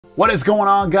What is going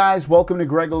on, guys? Welcome to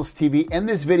Greg's TV. In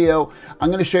this video, I'm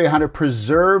going to show you how to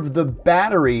preserve the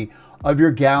battery of your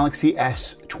Galaxy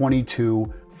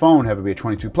S22 phone. Have it be a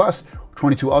 22 Plus,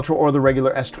 22 Ultra, or the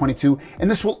regular S22. And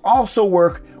this will also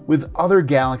work with other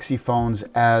Galaxy phones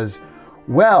as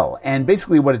well. And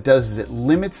basically what it does is it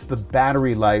limits the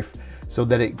battery life so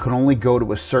that it can only go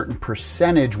to a certain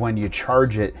percentage when you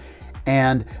charge it.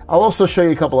 And I'll also show you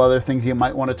a couple other things you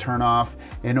might want to turn off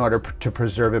in order to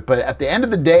preserve it. But at the end of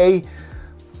the day,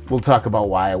 we'll talk about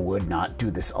why I would not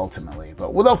do this ultimately.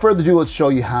 But without further ado, let's show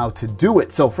you how to do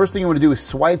it. So first thing you want to do is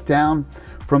swipe down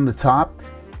from the top,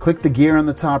 click the gear on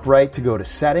the top right to go to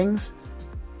settings.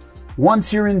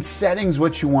 Once you're in settings,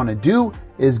 what you want to do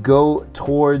is go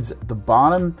towards the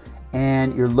bottom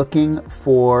and you're looking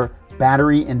for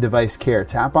battery and device care.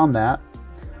 Tap on that.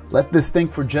 Let this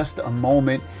think for just a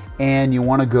moment. And you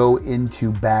want to go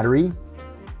into battery,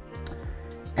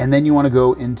 and then you want to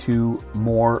go into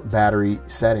more battery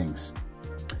settings.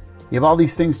 You have all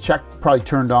these things checked, probably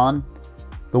turned on.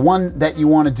 The one that you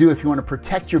want to do if you want to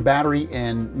protect your battery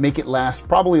and make it last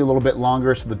probably a little bit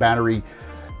longer so the battery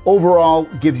overall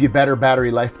gives you better battery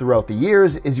life throughout the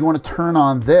years is you want to turn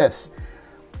on this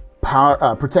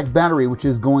protect battery, which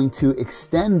is going to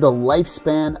extend the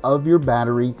lifespan of your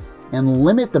battery and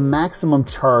limit the maximum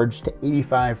charge to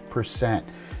 85%.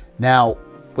 Now,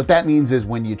 what that means is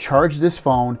when you charge this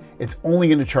phone, it's only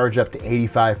going to charge up to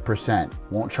 85%.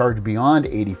 Won't charge beyond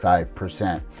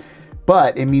 85%.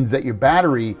 But it means that your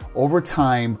battery over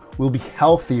time will be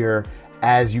healthier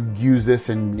as you use this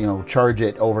and charge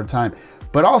it over time.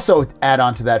 But also add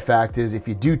on to that fact is if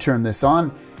you do turn this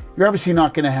on, you're obviously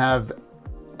not going to have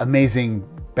amazing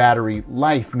battery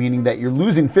life, meaning that you're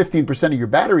losing 15% of your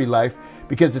battery life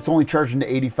because it's only charging to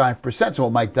 85%, so it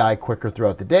might die quicker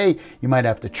throughout the day. You might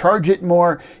have to charge it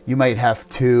more. You might have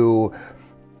to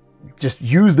just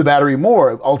use the battery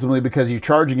more, ultimately, because you're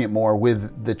charging it more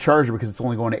with the charger because it's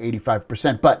only going to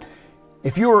 85%. But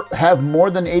if you have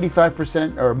more than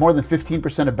 85% or more than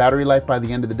 15% of battery life by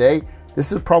the end of the day,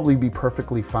 this will probably be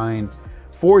perfectly fine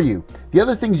for you. The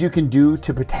other things you can do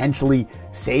to potentially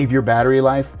save your battery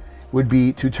life would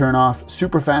be to turn off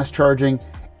super fast charging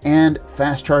and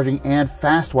fast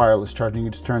wireless charging.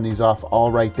 You just turn these off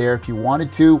all right there if you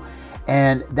wanted to.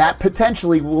 And that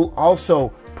potentially will also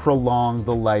prolong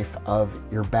the life of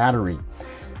your battery.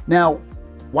 Now,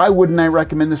 why wouldn't I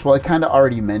recommend this? Well, I kind of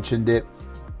already mentioned it.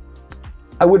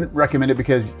 I wouldn't recommend it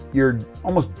because you're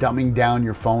almost dumbing down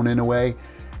your phone in a way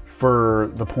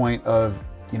for the point of,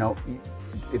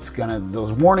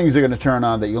 those warnings are gonna turn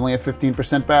on that you only have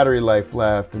 15% battery life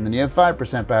left, and then you have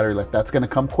 5% battery life. That's gonna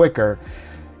come quicker.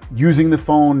 Using the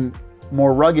phone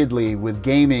more ruggedly with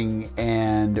gaming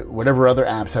and whatever other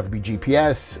apps, have to be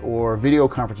GPS or video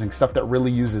conferencing, stuff that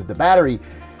really uses the battery,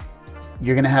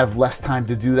 you're gonna have less time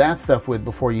to do that stuff with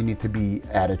before you need to be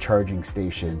at a charging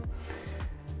station.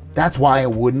 That's why I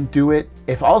wouldn't do it.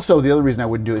 The other reason I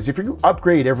wouldn't do it is if you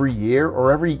upgrade every year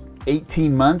or every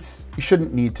 18 months, you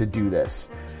shouldn't need to do this.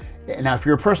 Now, if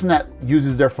you're a person that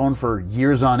uses their phone for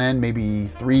years on end, maybe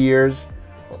 3 years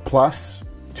plus,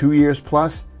 2 years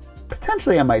plus,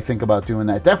 potentially I might think about doing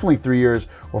that. Definitely 3 years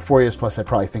or 4 years plus, I'd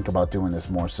probably think about doing this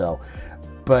more so.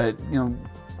 But,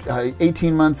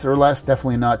 18 months or less,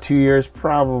 definitely not. 2 years,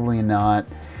 probably not.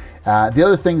 The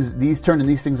other things, turning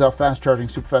these things off, fast charging,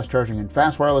 super fast charging, and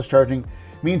fast wireless charging,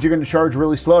 means you're going to charge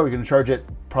really slow. You're going to charge it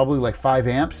probably like 5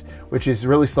 amps, which is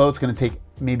really slow. It's going to take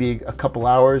maybe a couple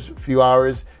hours, a few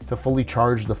hours to fully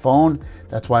charge the phone.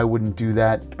 That's why I wouldn't do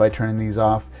that by turning these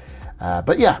off.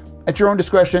 But yeah, at your own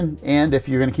discretion. And if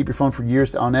you're going to keep your phone for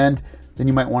years on end, then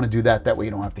you might want to do that. That way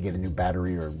you don't have to get a new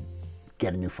battery or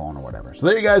get a new phone or whatever. So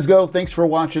there you guys go. Thanks for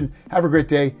watching. Have a great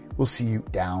day. We'll see you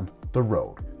down the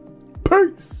road.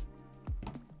 Peace.